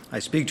I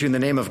speak to you in the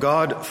name of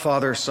God,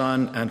 Father,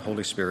 Son, and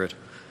Holy Spirit.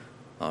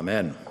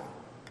 Amen.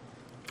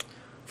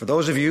 For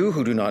those of you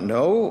who do not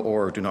know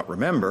or do not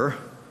remember,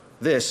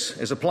 this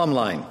is a plumb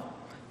line.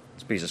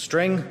 It's a piece of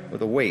string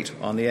with a weight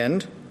on the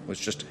end,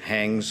 which just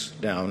hangs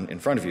down in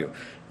front of you.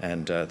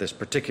 And this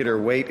particular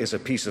weight is a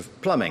piece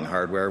of plumbing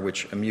hardware,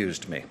 which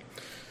amused me.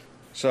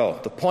 So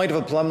the point of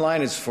a plumb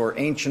line is for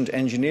ancient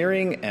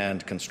engineering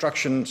and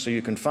construction, so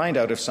you can find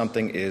out if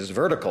something is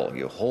vertical.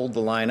 You hold the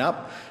line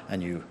up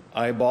and you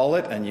eyeball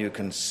it, and you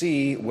can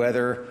see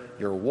whether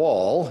your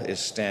wall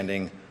is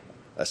standing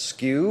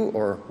askew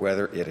or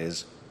whether it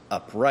is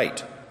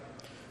upright.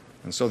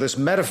 And so this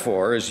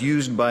metaphor is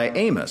used by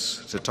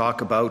Amos to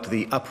talk about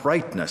the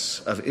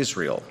uprightness of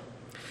Israel.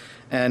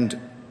 And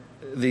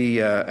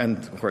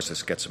of course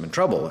this gets him in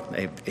trouble.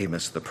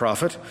 Amos the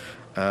prophet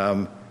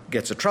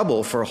gets in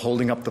trouble for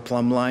holding up the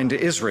plumb line to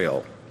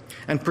Israel.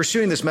 And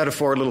pursuing this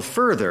metaphor a little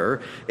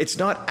further, it's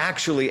not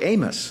actually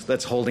Amos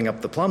that's holding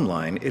up the plumb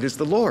line, it is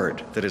the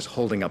Lord that is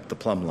holding up the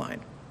plumb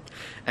line.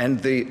 And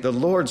the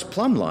Lord's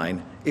plumb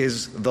line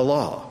is the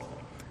law.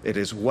 It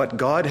is what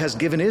God has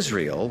given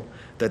Israel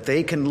that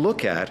they can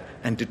look at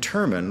and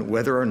determine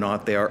whether or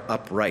not they are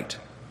upright.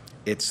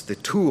 It's the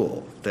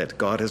tool that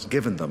God has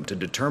given them to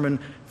determine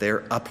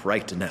their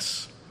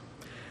uprightness.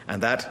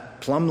 And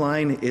that plumb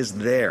line is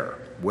there,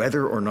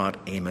 whether or not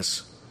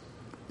Amos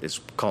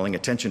is calling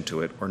attention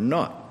to it or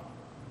not.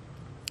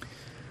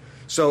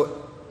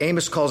 So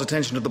Amos calls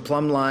attention to the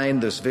plumb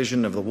line, this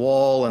vision of the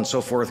wall and so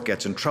forth,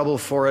 gets in trouble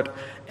for it,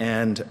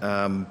 and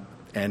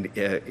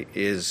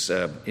is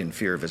in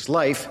fear of his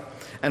life,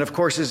 and of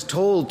course is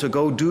told to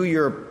go do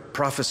your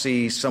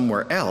prophecy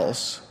somewhere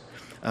else,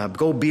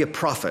 go be a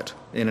prophet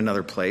in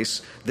another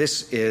place.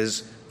 This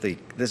is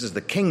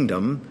the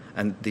kingdom,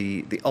 and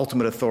the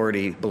ultimate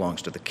authority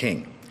belongs to the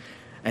king.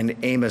 And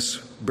Amos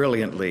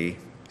brilliantly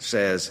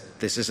says,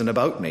 this isn't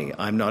about me.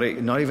 I'm not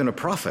even a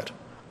prophet.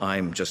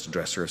 I'm just a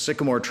dresser of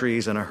sycamore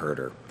trees and a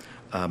herder.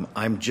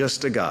 I'm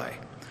just a guy.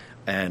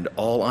 And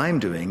all I'm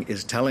doing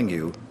is telling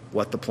you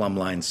what the plumb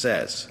line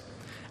says.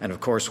 And of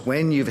course,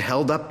 when you've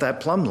held up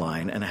that plumb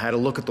line and had a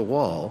look at the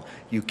wall,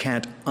 you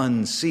can't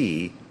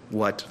unsee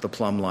what the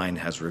plumb line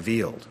has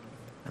revealed.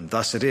 And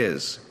thus it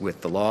is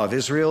with the law of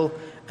Israel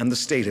and the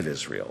state of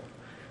Israel.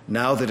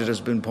 Now that it has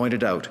been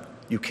pointed out,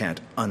 you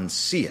can't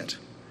unsee it.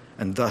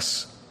 And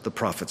thus the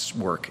prophet's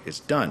work is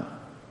done.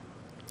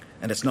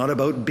 And it's not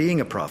about being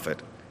a prophet.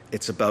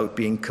 It's about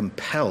being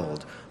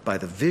compelled by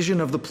the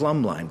vision of the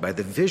plumb line, by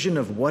the vision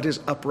of what is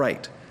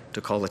upright,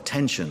 to call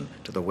attention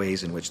to the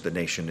ways in which the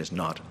nation is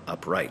not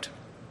upright.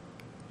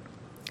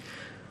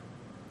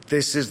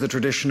 This is the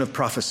tradition of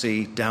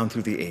prophecy down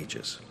through the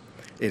ages.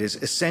 It is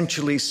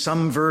essentially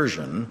some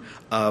version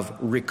of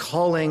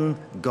recalling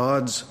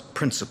God's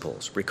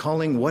principles,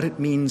 recalling what it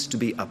means to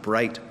be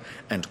upright,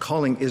 and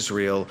calling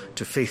Israel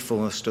to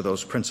faithfulness to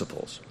those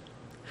principles.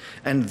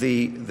 And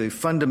the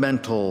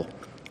fundamental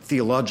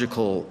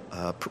theological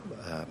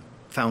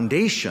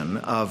foundation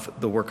of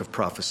the work of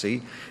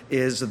prophecy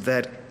is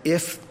that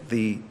if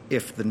the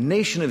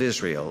nation of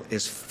Israel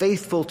is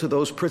faithful to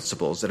those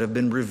principles that have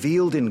been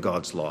revealed in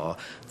God's law,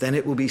 then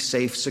it will be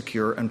safe,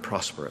 secure, and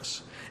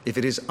prosperous. If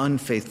it is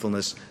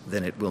unfaithfulness,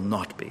 then it will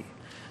not be.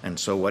 And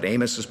so what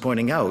Amos is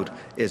pointing out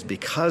is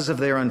because of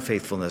their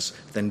unfaithfulness,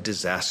 then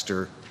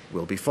disaster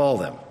will befall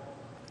them.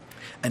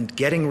 And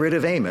getting rid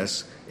of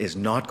Amos is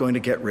not going to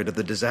get rid of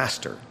the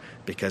disaster,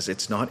 because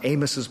it's not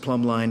Amos's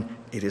plumb line,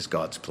 it is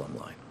God's plumb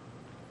line.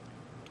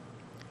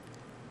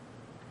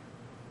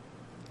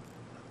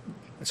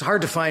 It's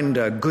hard to find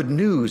good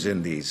news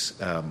in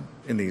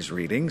these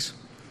readings.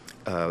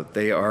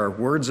 They are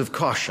words of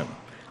caution.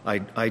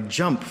 I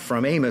jump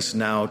from Amos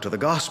now to the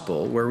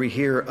Gospel, where we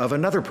hear of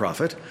another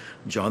prophet,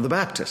 John the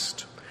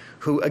Baptist,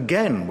 who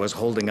again was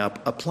holding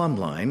up a plumb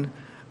line,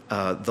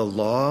 the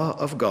law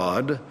of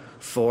God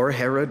for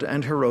Herod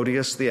and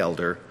Herodias the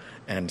elder,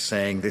 and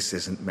saying this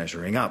isn't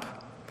measuring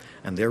up.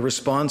 And their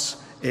response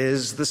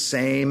is the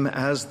same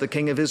as the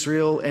king of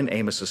Israel in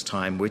Amos's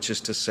time, which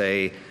is to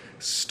say,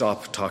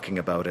 stop talking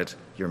about it,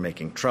 you're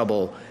making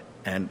trouble,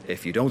 and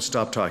if you don't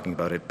stop talking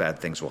about it, bad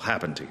things will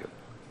happen to you.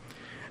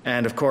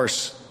 And of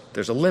course,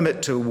 there's a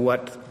limit to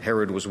what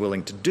Herod was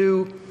willing to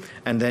do,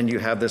 and then you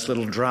have this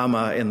little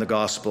drama in the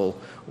gospel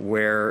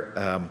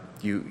where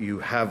you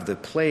have the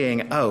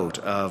playing out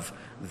of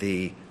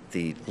the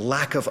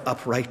lack of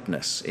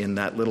uprightness in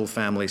that little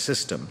family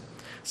system,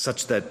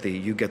 such that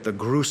you get the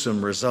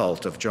gruesome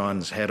result of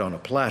John's head on a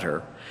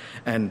platter.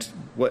 And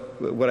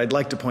what I'd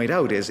like to point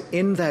out is,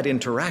 in that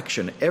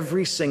interaction,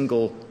 every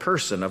single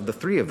person of the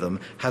three of them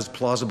has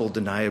plausible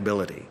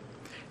deniability.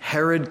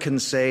 Herod can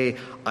say,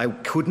 I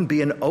couldn't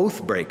be an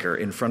oath breaker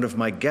in front of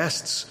my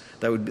guests.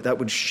 That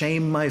would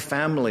shame my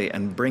family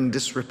and bring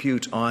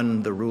disrepute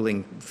on the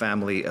ruling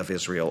family of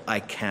Israel. I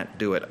can't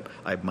do it.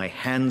 My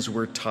hands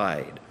were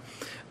tied.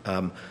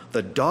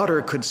 The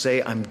daughter could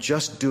say, I'm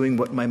just doing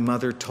what my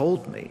mother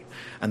told me.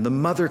 And the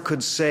mother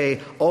could say,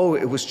 oh,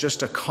 it was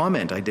just a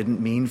comment. I didn't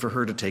mean for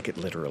her to take it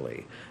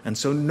literally. And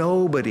so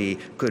nobody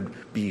could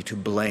be to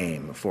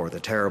blame for the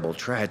terrible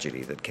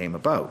tragedy that came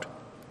about.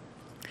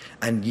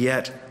 And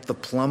yet the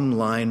plumb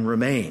line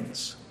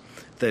remains,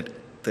 that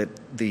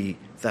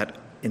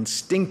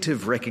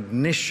instinctive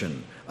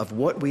recognition of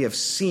what we have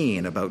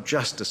seen about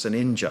justice and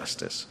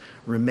injustice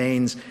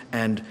remains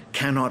and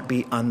cannot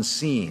be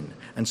unseen.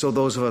 And so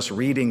those of us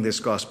reading this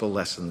gospel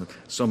lesson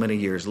so many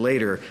years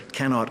later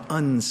cannot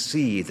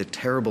unsee the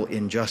terrible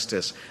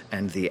injustice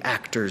and the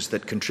actors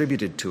that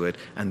contributed to it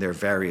and their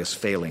various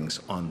failings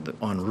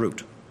en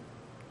route.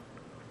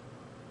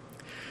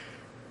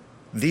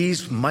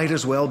 These might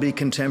as well be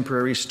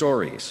contemporary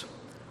stories.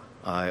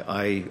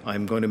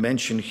 I'm going to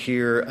mention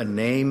here a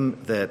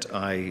name that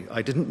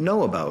I didn't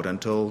know about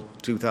until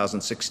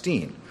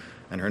 2016,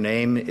 and her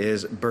name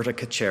is Berta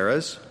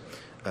Caceres.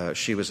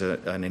 She was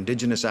an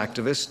indigenous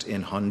activist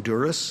in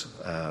Honduras.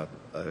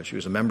 She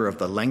was a member of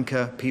the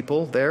Lenca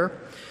people there,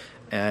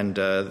 and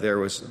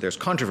there's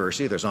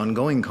controversy, there's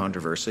ongoing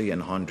controversy in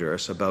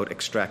Honduras about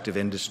extractive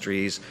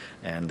industries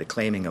and the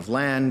claiming of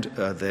land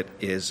that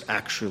is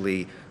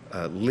actually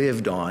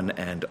lived on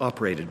and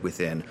operated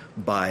within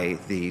by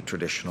the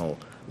traditional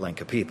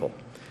Lenca people.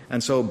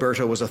 And so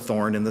Berta was a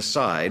thorn in the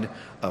side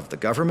of the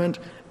government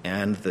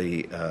and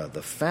the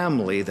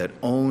family that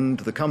owned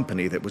the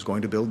company that was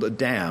going to build a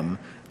dam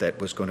that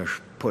was going to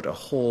put a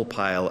whole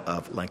pile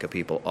of Lenca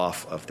people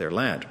off of their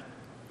land.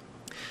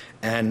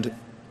 And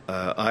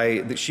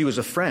she was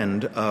a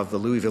friend of the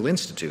Louisville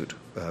Institute,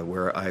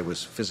 where I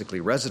was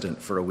physically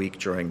resident for a week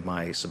during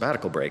my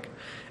sabbatical break.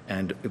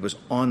 And it was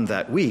on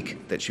that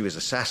week that she was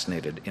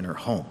assassinated in her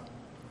home.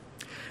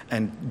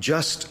 And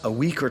just a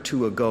week or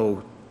two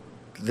ago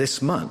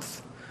this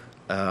month,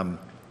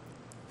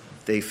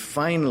 they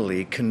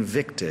finally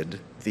convicted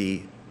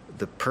the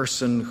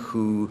person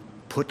who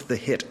put the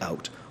hit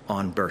out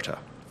on Berta.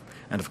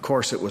 And of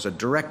course, it was a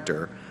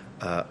director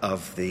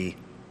of the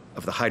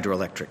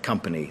hydroelectric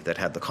company that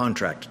had the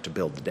contract to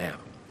build the dam.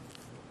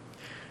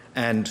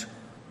 And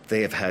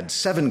they have had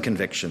 7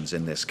 convictions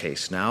in this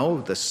case now.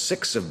 The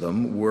 6 of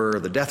them were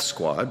the death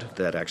squad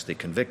that actually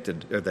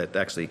committed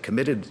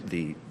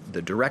the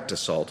direct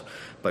assault,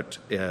 but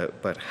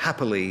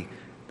happily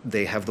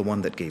they have the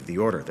one that gave the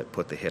order that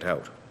put the hit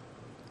out.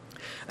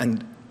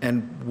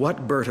 And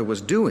what Berta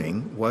was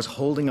doing was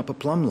holding up a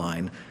plumb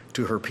line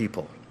to her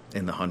people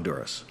in the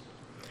Honduras.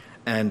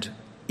 And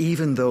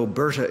even though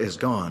Berta is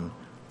gone,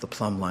 the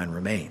plumb line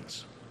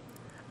remains.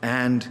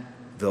 And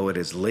though it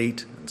is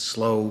late and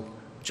slow,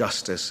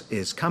 justice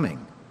is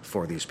coming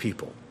for these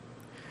people.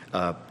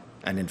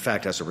 And in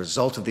fact, as a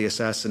result of the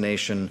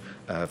assassination,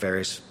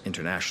 various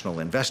international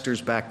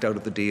investors backed out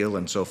of the deal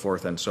and so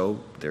forth, and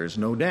so there's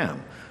no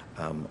dam.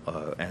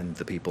 And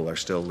the people are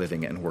still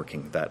living and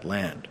working that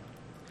land.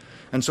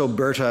 And so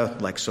Berta,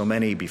 like so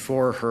many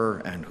before her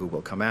and who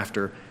will come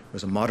after,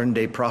 was a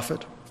modern-day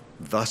prophet.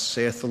 Thus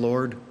saith the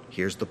Lord,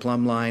 here's the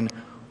plumb line.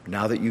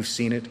 Now that you've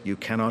seen it, you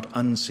cannot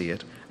unsee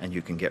it, and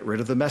you can get rid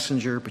of the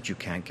messenger, but you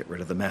can't get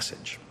rid of the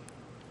message.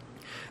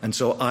 And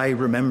so I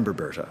remember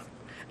Berta,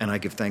 and I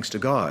give thanks to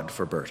God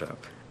for Berta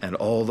and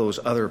all those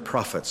other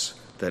prophets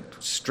that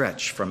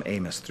stretch from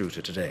Amos through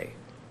to today.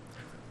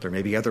 There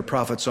may be other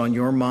prophets on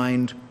your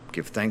mind.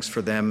 Give thanks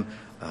for them,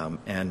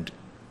 and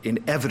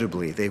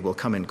inevitably they will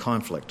come in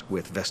conflict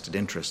with vested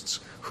interests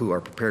who are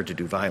prepared to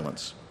do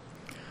violence.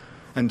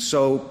 And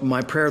so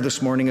my prayer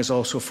this morning is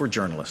also for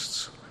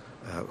journalists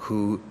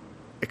who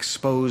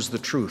expose the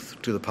truth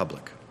to the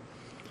public,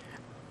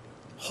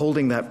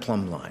 holding that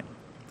plumb line.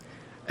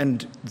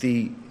 And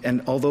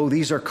although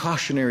these are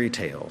cautionary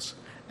tales,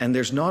 and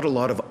there's not a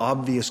lot of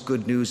obvious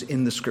good news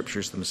in the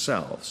scriptures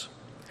themselves,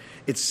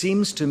 it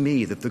seems to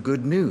me that the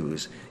good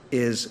news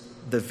is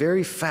the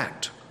very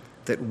fact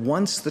that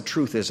once the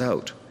truth is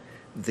out,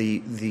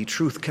 the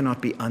truth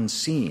cannot be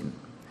unseen.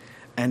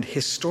 And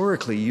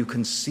historically, you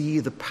can see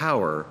the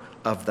power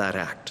of that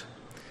act.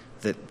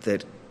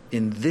 That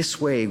in this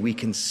way, we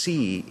can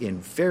see in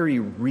very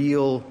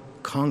real,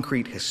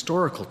 concrete,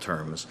 historical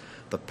terms,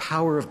 the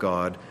power of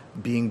God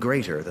being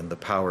greater than the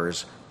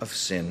powers of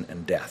sin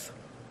and death.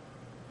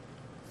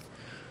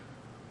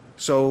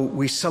 So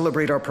we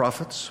celebrate our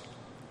prophets.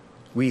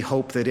 We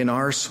hope that in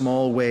our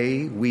small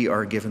way, we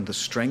are given the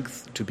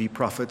strength to be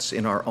prophets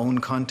in our own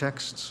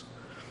contexts,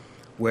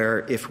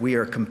 where if we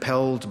are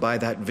compelled by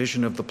that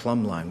vision of the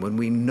plumb line, when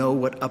we know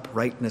what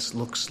uprightness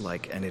looks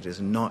like and it is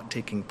not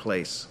taking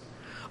place,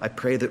 I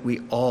pray that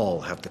we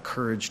all have the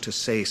courage to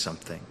say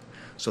something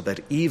so that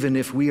even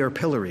if we are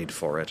pilloried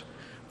for it,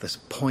 this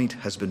point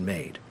has been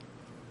made.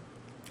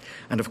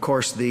 And of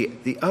course,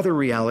 the other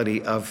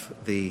reality of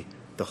the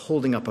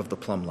holding up of the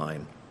plumb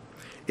line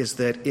is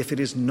that if it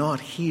is not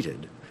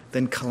heeded,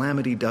 then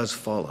calamity does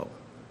follow.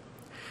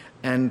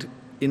 And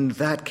in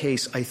that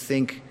case, I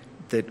think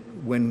that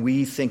when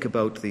we think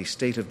about the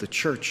state of the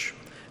church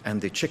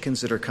and the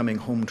chickens that are coming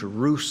home to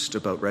roost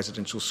about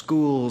residential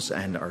schools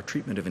and our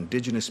treatment of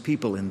indigenous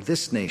people in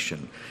this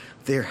nation,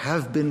 there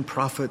have been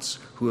prophets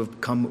who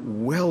have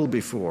come well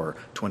before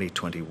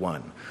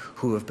 2021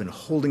 who have been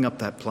holding up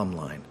that plumb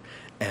line.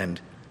 And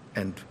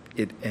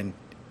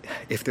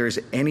if there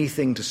is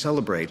anything to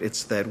celebrate,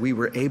 it's that we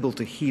were able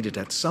to heed it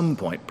at some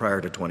point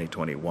prior to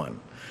 2021.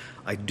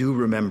 I do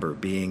remember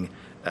being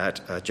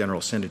at a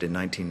General Synod in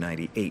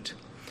 1998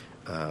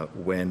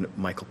 when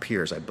Michael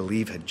Pearce, I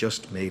believe, had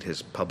just made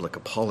his public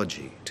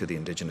apology to the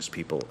Indigenous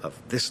people of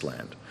this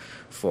land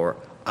for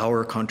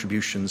our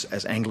contributions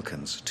as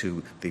Anglicans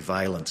to the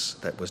violence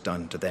that was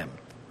done to them.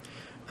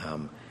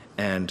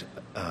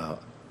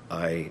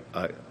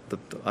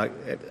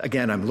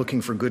 Again, I'm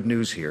looking for good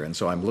news here, and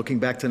so I'm looking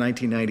back to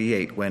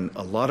 1998 when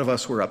a lot of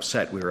us were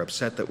upset. We were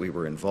upset that we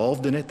were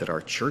involved in it, that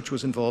our church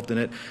was involved in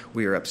it.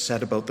 We were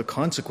upset about the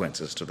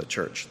consequences to the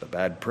church, the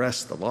bad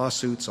press, the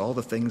lawsuits, all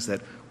the things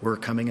that were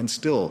coming and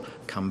still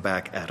come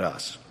back at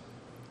us.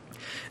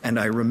 And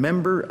I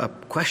remember a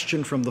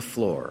question from the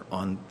floor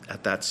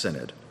at that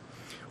synod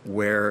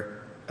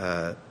where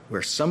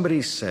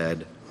somebody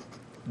said,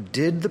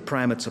 did the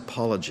primate's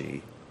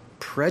apology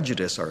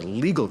prejudice our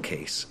legal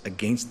case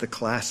against the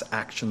class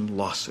action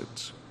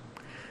lawsuits?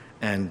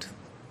 And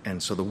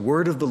so the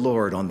word of the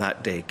Lord on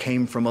that day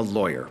came from a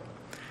lawyer.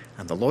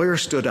 And the lawyer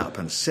stood up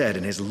and said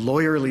in his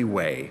lawyerly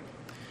way,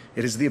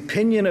 "It is the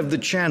opinion of the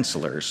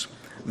chancellors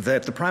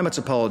that the primate's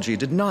apology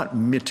did not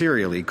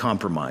materially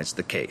compromise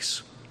the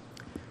case.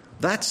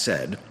 That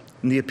said,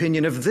 in the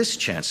opinion of this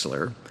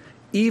chancellor,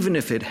 even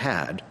if it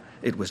had,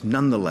 it was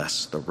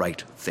nonetheless the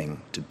right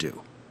thing to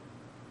do.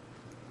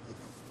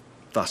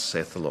 Thus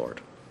saith the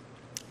Lord.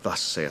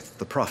 Thus saith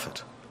the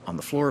prophet on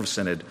the floor of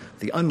synod,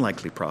 the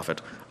unlikely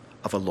prophet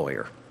of a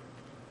lawyer."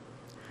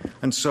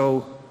 And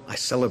so I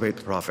celebrate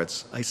the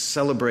prophets. I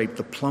celebrate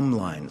the plumb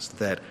lines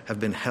that have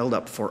been held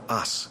up for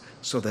us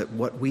so that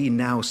what we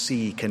now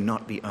see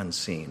cannot be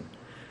unseen.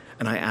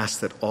 And I ask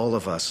that all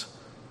of us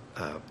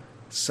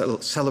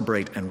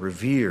celebrate and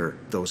revere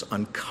those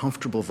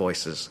uncomfortable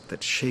voices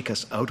that shake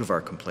us out of our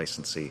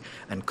complacency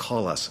and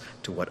call us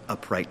to what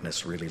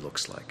uprightness really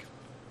looks like.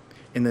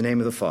 In the name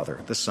of the Father,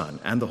 the Son,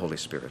 and the Holy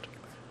Spirit.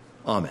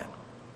 Amen.